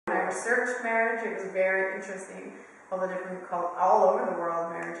researched marriage. It was very interesting. All the different all over the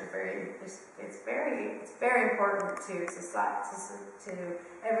world, marriage is it's very important to society, to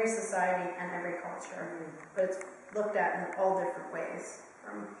every society and every culture. But it's looked at in all different ways.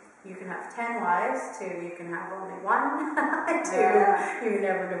 From you can have 10 wives to you can have only one to you can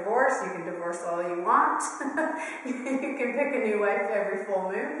never divorce. You can divorce all you want. You can pick a new wife every full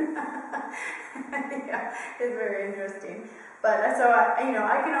moon. Yeah, it's very interesting. But so I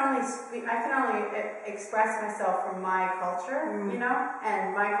can only express myself from my culture,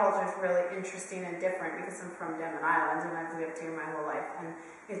 and my culture is really interesting and different because I'm from Denman Island and I've lived here my whole life, and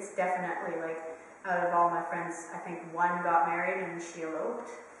it's definitely like out of all my friends, I think one got married and she eloped.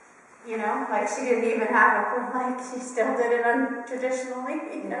 Like she didn't even have she still did it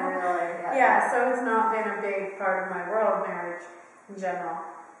untraditionally, Really, yeah. So it's not been a big part of my world, marriage in general.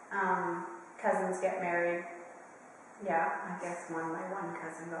 Cousins get married. Yeah, I guess my one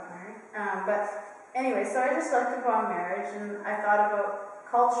cousin got married. But anyway, so I just looked upon marriage, and I thought about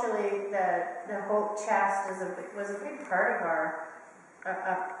culturally the hope chest was a big part of our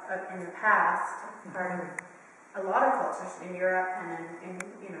in the past, part of a lot of cultures in Europe and in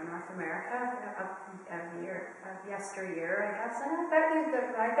North America yesteryear, I guess. And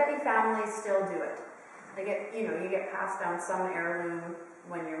I bet you families still do it. They get you get passed down some heirloom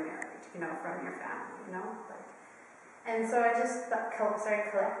when you're married, from your family, And so I just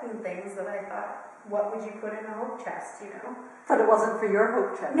started collecting things that I thought, what would you put in a hope chest, But it wasn't for your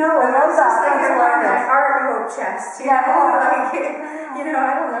hope chest. No, it was just like my art hope chest, I don't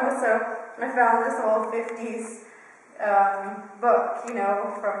know. So I found this old 50s book,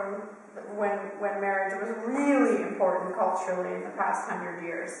 from when marriage was really important culturally in the past 100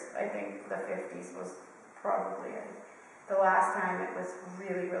 years. I think the 50s was probably the last time it was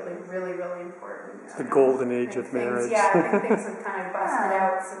really, really, really, really important. It's the golden age of marriage. Yeah, I think things have kind of busted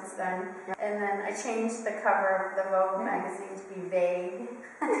out since then. And then I changed the cover of the Vogue magazine to be vague,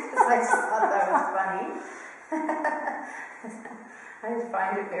 because I just thought that was funny. I just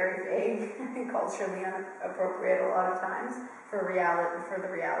find it very vague and culturally inappropriate a lot of times for the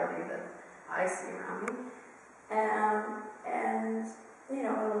reality that I see around me. And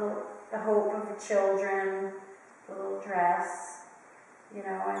the hope of the children, the little dress. I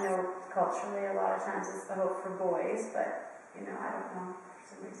know culturally a lot of times it's the hope for boys, but I don't know, for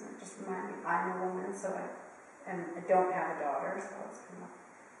some reason it just reminds me I'm a woman, so I don't have a daughter, so it's kind of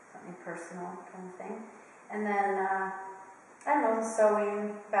something personal kind of thing. And then I don't know, the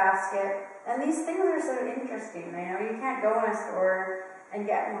sewing basket, and these things are so interesting. You can't go in a store and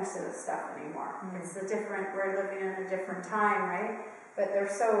get most of this stuff anymore. It's we're living in a different time, right? But they're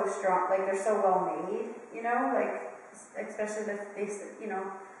so strong, like they're so well made, especially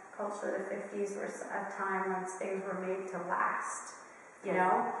culture of the 50s was a time when things were made to last,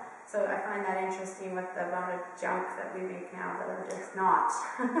 So I find that interesting with the amount of junk that we make now that are just not,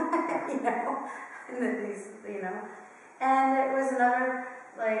 And it was another,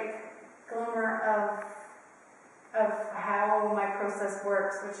 glimmer of how my process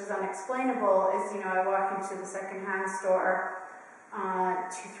works, which is unexplainable, is, I walk into the secondhand store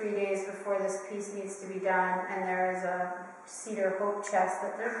 2-3 days before this piece needs to be done, and there is a cedar hope chest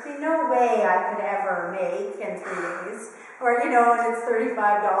that there'd be no way I could ever make in 3 days. Or, and it's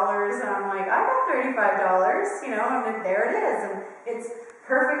 $35, and I'm like, I got $35, and there it is. And it's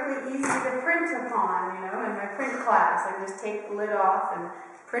perfectly easy to print upon, in my print class. I can just take the lid off and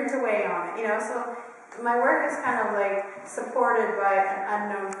print away on it, So my work is kind of supported by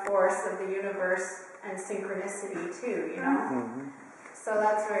an unknown force of the universe and synchronicity too, So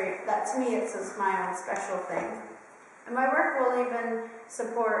that to me it's just my own special thing. And my work will even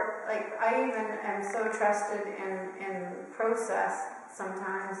support, I even am so trusted in process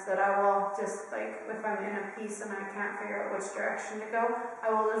sometimes that I will just, if I'm in a piece and I can't figure out which direction to go, I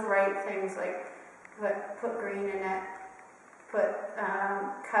will just write things like put green in it,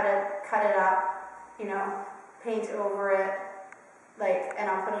 cut it up, paint over it, and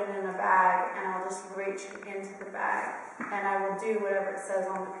I'll put it in a bag, and I'll just reach into the bag, and I will do whatever it says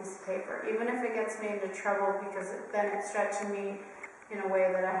on the piece of paper, even if it gets me into trouble, because then it's stretching me in a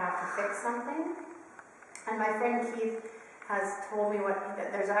way that I have to fix something. And my friend Keith has told me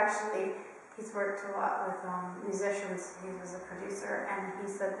he's worked a lot with musicians. He was a producer, and he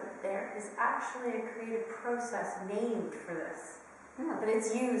said that there is actually a creative process named for this. That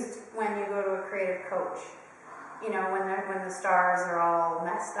it's used when you go to a creative coach. When the stars are all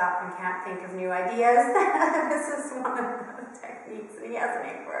messed up and can't think of new ideas. This is one of the techniques, and he has a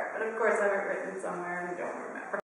name for it. But of course, I have it written somewhere and I don't remember.